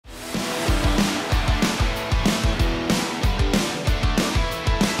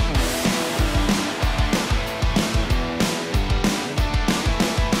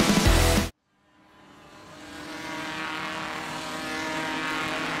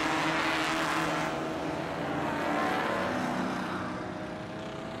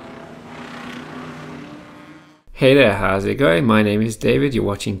Hey there, how's it going? My name is David, you're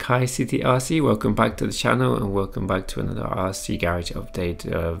watching Kai City RC. Welcome back to the channel and welcome back to another RC Garage Update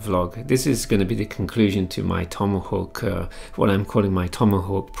vlog. This is going to be the conclusion to my Tomahawk, what I'm calling my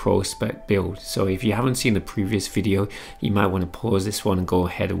Tomahawk Pro Spec build. So if you haven't seen the previous video, you might want to pause this one and go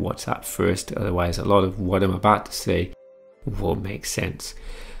ahead and watch that first. Otherwise, a lot of what I'm about to say won't make sense.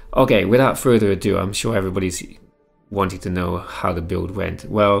 Okay, without further ado, I'm sure everybody's wanting to know how the build went.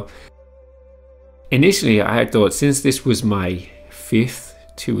 Well, initially, I had thought, since this was my fifth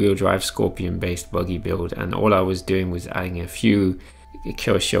two-wheel drive Scorpion-based buggy build, and all I was doing was adding a few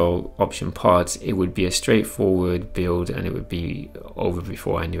Kyosho option parts, it would be a straightforward build and it would be over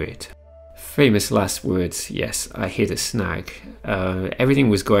before I knew it. Famous last words, yes, I hit a snag. Everything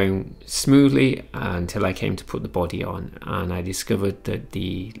was going smoothly until I came to put the body on, and I discovered that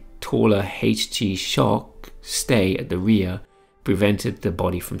the taller HG shock stay at the rear prevented the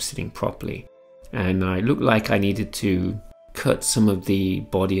body from sitting properly. And I looked like I needed to cut some of the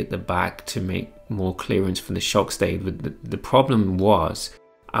body at the back to make more clearance for the shock stay. But the problem was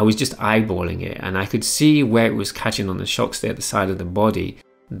I was just eyeballing it and I could see where it was catching on the shock stay at the side of the body.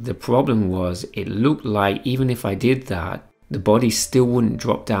 The problem was it looked like even if I did that, the body still wouldn't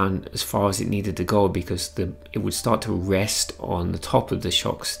drop down as far as it needed to go because it would start to rest on the top of the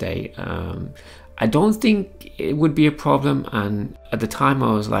shock stay. I don't think it would be a problem, and at the time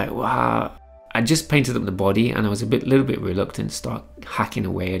I was like, wow. I just painted up the body and I was a little bit reluctant to start hacking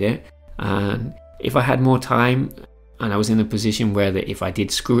away at it. And if I had more time and I was in a position where that if I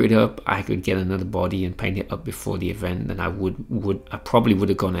did screw it up, I could get another body and paint it up before the event, then I probably would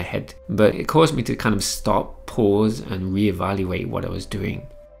have gone ahead. But it caused me to kind of stop, pause and reevaluate what I was doing.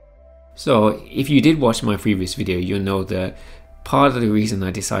 So if you did watch my previous video, you'll know that part of the reason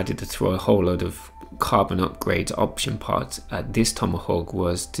I decided to throw a whole load of carbon upgrades option parts at this Tomahawk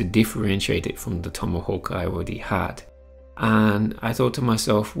was to differentiate it from the Tomahawk I already had. And I thought to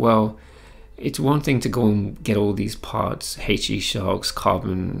myself, well, it's one thing to go and get all these parts, HE shocks,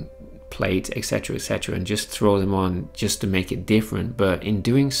 carbon plate, etc, and just throw them on just to make it different, but in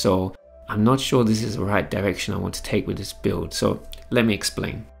doing so I'm not sure this is the right direction I want to take with this build. So let me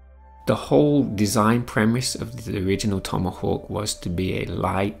explain. The whole design premise of the original Tomahawk was to be a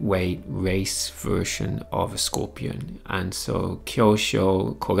lightweight race version of a Scorpion, and so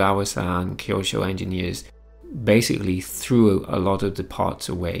Kyosho, Kogawa-san, Kyosho engineers basically threw a lot of the parts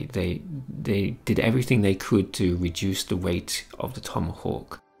away. They did everything they could to reduce the weight of the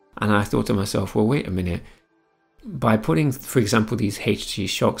Tomahawk. And I thought to myself, well, wait a minute, by putting, for example, these HG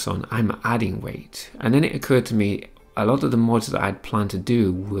shocks on, I'm adding weight. And then it occurred to me, a lot of the mods that I'd planned to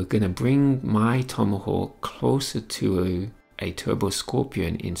do were going to bring my Tomahawk closer to a Turbo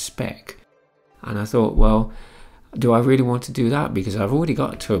Scorpion in spec. And I thought, well, do I really want to do that? Because I've already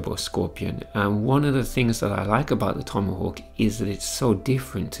got a Turbo Scorpion. And one of the things that I like about the Tomahawk is that it's so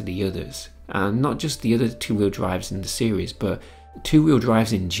different to the others. And not just the other two-wheel drives in the series, but two-wheel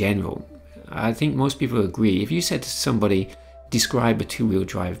drives in general. I think most people agree. If you said to somebody, describe a two-wheel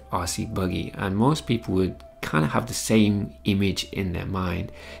drive RC buggy, and most people would kind of have the same image in their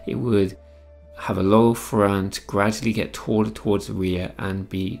mind. It would have a low front, gradually get taller towards the rear and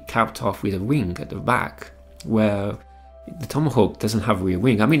be capped off with a wing at the back, where the Tomahawk doesn't have a rear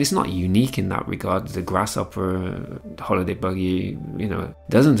wing. I mean, it's not unique in that regard. The Grasshopper, Holiday Buggy, you know,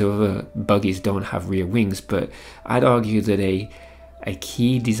 dozens of other buggies don't have rear wings, but I'd argue that a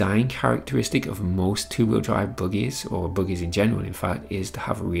key design characteristic of most two-wheel drive buggies, or buggies in general in fact, is to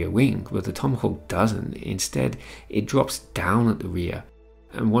have a rear wing, but the Tomahawk doesn't. Instead, it drops down at the rear.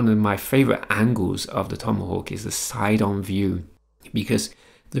 And one of my favorite angles of the Tomahawk is the side-on view, because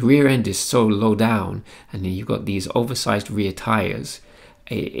the rear end is so low down and then you've got these oversized rear tires.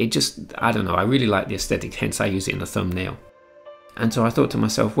 It just, I don't know, I really like the aesthetic, hence I use it in the thumbnail. And so I thought to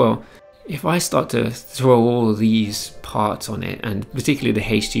myself, well, if I start to throw all of these parts on it, and particularly the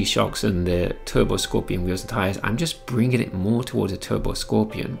HG shocks and the Turbo Scorpion wheels and tires, I'm just bringing it more towards a Turbo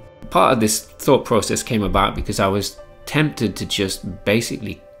Scorpion. Part of this thought process came about because I was tempted to just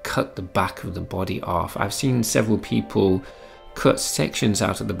basically cut the back of the body off. I've seen several people cut sections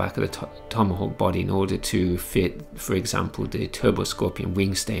out of the back of the Tomahawk body in order to fit, for example, the Turbo Scorpion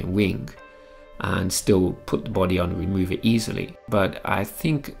wing stay and wing, and still put the body on and remove it easily. But I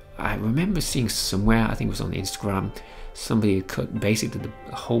think I remember seeing somewhere, I think it was on Instagram, somebody had cut basically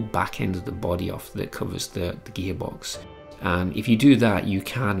the whole back end of the body off that covers the gearbox. And if you do that, you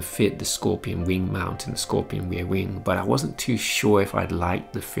can fit the Scorpion wing mount and the Scorpion rear wing, but I wasn't too sure if I'd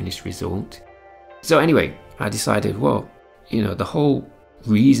like the finished result. So anyway, I decided, well, you know, the whole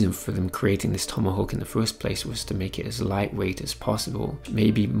reason for them creating this Tomahawk in the first place was to make it as lightweight as possible.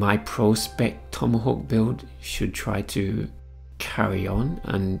 Maybe my Pro Spec Tomahawk build should try to carry on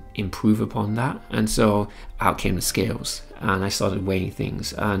and improve upon that. And so out came the scales, and I started weighing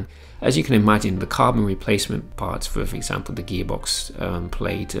things. And as you can imagine, the carbon replacement parts, for example the gearbox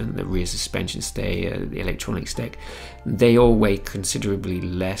plate and the rear suspension stay, the electronics deck, they all weigh considerably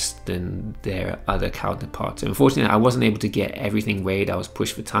less than their other counterparts. Unfortunately, I wasn't able to get everything weighed. I was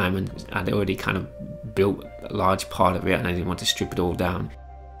pushed for time, and I'd already kind of built a large part of it, and I didn't want to strip it all down.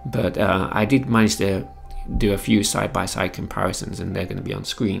 But I did manage to do a few side-by-side comparisons, and they're going to be on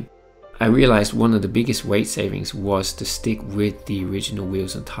screen. I realized one of the biggest weight savings was to stick with the original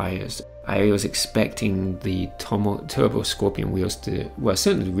wheels and tires. I was expecting the Turbo Scorpion wheels to, well,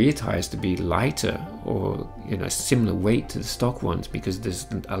 certainly the rear tires to be lighter, or similar weight to the stock ones, because there's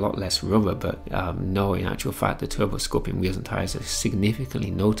a lot less rubber. But no, in actual fact, the Turbo Scorpion wheels and tires are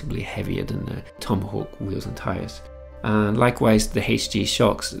significantly, notably heavier than the Tomahawk wheels and tires. And likewise, the HG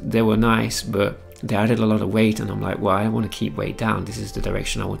shocks, they were nice, but they added a lot of weight, and I'm like, well, I want to keep weight down. This is the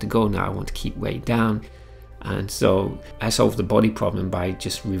direction I want to go now. I want to keep weight down. And so I solved the body problem by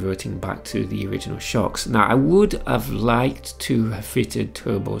just reverting back to the original shocks. Now, I would have liked to have fitted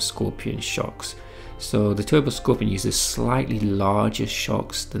Turbo Scorpion shocks. So the Turbo Scorpion uses slightly larger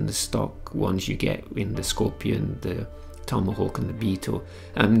shocks than the stock ones you get in the Scorpion, the Tomahawk and the Beetle.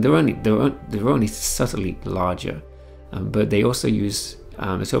 They're only subtly larger, but they also use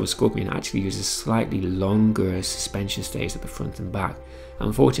the Turbo Scorpion actually uses slightly longer suspension stays at the front and back.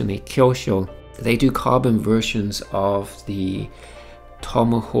 Unfortunately, Kyosho, they do carbon versions of the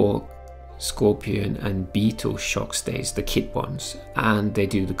Tomahawk, Scorpion and Beetle shock stays, the kit ones, and they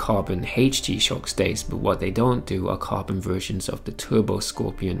do the carbon HG shock stays, but what they don't do are carbon versions of the Turbo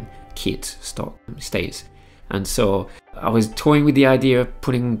Scorpion kit stock stays. And so I was toying with the idea of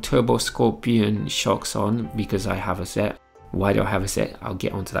putting Turbo Scorpion shocks on because I have a set. Why do I have a set? I'll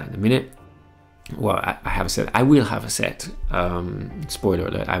get onto that in a minute. Well, I have a set. I will have a set. Spoiler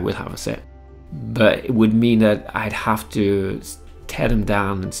alert, I will have a set. But it would mean that I'd have to tear them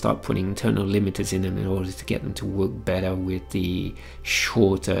down and start putting internal limiters in them in order to get them to work better with the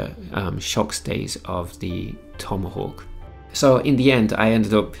shorter shock stays of the Tomahawk. So in the end, I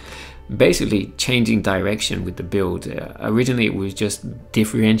ended up basically changing direction with the build. Originally it was just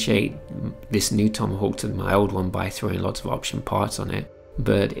differentiate this new Tomahawk to my old one by throwing lots of option parts on it,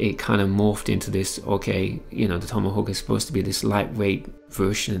 but it kind of morphed into this, okay, the Tomahawk is supposed to be this lightweight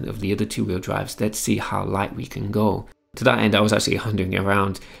version of the other two-wheel drives. Let's see how light we can go. To that end, I was actually hunting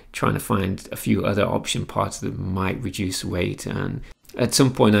around trying to find a few other option parts that might reduce weight, and at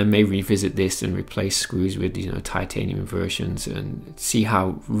some point I may revisit this and replace screws with titanium versions and see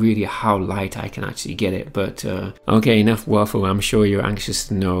how light I can actually get it. But okay, enough waffle. I'm sure you're anxious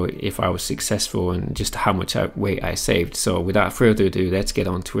to know if I was successful and just how much weight I saved. So without further ado, let's get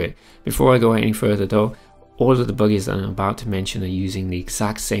on to it. Before I go any further though, all of the buggies that I'm about to mention are using the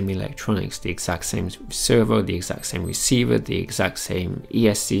exact same electronics, the exact same servo, the exact same receiver, the exact same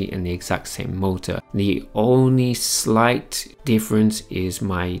ESC, and the exact same motor. The only slight difference is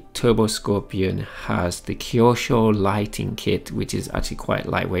my Turbo Scorpion has the Kyosho lighting kit, which is actually quite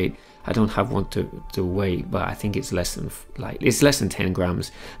lightweight. I don't have one to weigh, but I think it's less than 10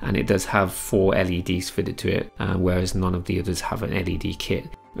 grams, and it does have 4 LEDs fitted to it, whereas none of the others have an LED kit.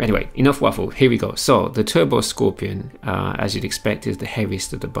 Anyway, enough waffle, here we go. So the Turbo Scorpion, as you'd expect, is the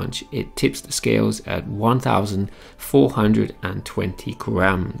heaviest of the bunch. It tips the scales at 1,420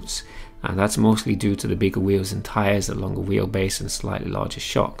 grams, and that's mostly due to the bigger wheels and tires, a longer wheelbase and slightly larger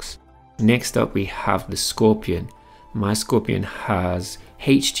shocks. Next up we have the Scorpion. My Scorpion has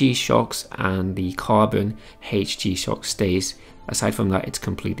HG shocks and the carbon HG shock stays. Aside from that, it's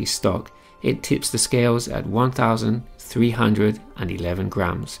completely stock. It tips the scales at 1,311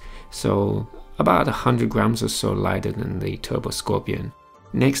 grams, so about 100 grams or so lighter than the Turbo Scorpion.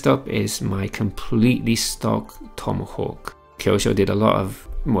 Next up is my completely stock Tomahawk. Kyosho did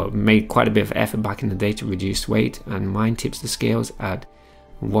made quite a bit of effort back in the day to reduce weight, and mine tips the scales at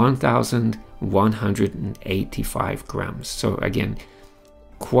 1,185 grams. So again,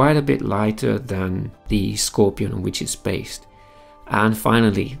 quite a bit lighter than the Scorpion on which it's based. And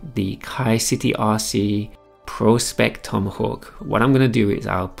finally, the Kai City RC Pro Spec Tomahawk. What I'm going to do is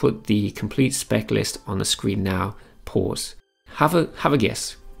I'll put the complete spec list on the screen now. Pause. Have a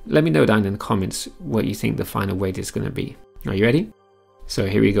guess. Let me know down in the comments what you think the final weight is going to be. Are you ready? So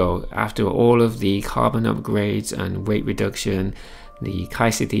here we go. After all of the carbon upgrades and weight reduction, the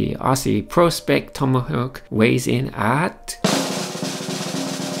Kai City RC Pro Spec Tomahawk weighs in at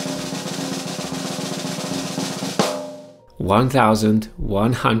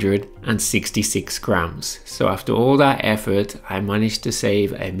 1,166 grams. So after all that effort, I managed to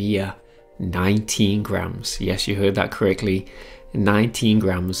save a mere 19 grams. Yes, you heard that correctly. 19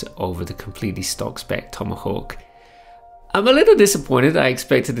 grams over the completely stock spec Tomahawk. I'm a little disappointed. I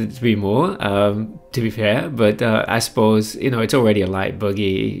expected it to be more, to be fair, but I suppose, you know, it's already a light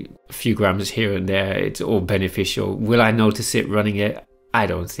buggy, a few grams here and there, it's all beneficial. Will I notice it running it? I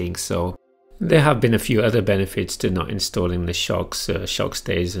don't think so. There have been a few other benefits to not installing the shocks, shock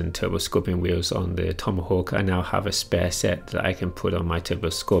stays and turbo scorpion wheels on the Tomahawk. I now have a spare set that I can put on my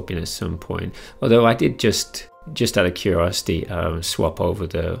turbo scorpion at some point, although I did just out of curiosity swap over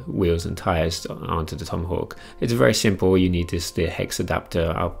the wheels and tires onto the Tomahawk. It's very simple. You need this the hex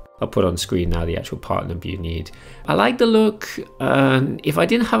adapter. I'll put on screen now the actual part number you need. I like the look. If I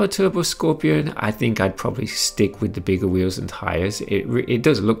didn't have a turbo scorpion, I think I'd probably stick with the bigger wheels and tires. It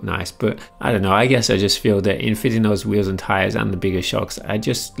does look nice, but I don't know, I guess I just feel that in fitting those wheels and tires and the bigger shocks,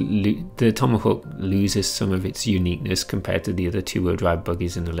 the Tomahawk loses some of its uniqueness compared to the other two-wheel drive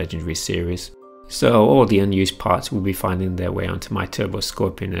buggies in the Legendary series. So all the unused parts will be finding their way onto my Turbo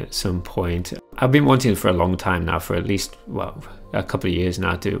Scorpion at some point. I've been wanting for a long time now, for at least, well, a couple of years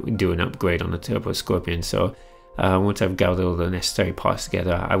now, to do an upgrade on the Turbo Scorpion. So once I've gathered all the necessary parts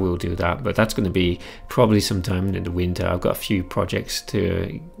together, I will do that. But that's going to be probably sometime in the winter. I've got a few projects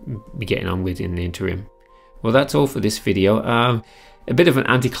to be getting on with in the interim. Well, that's all for this video. A bit of an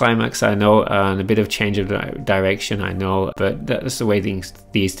anticlimax, I know, and a bit of change of direction, I know, but that's the way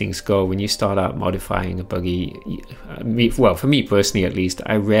these things go. When you start out modifying a buggy, well, for me personally at least,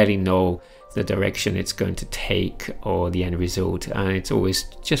 I rarely know the direction it's going to take or the end result, and it's always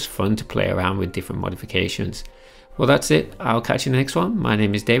just fun to play around with different modifications. Well, that's it. I'll catch you in the next one. My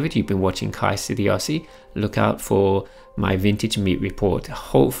name is David. You've been watching Kai City RC. Look out for my vintage meet report.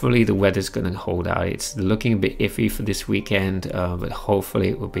 Hopefully the weather's going to hold out. It's looking a bit iffy for this weekend, but hopefully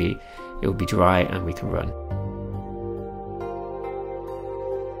it will be dry and we can run.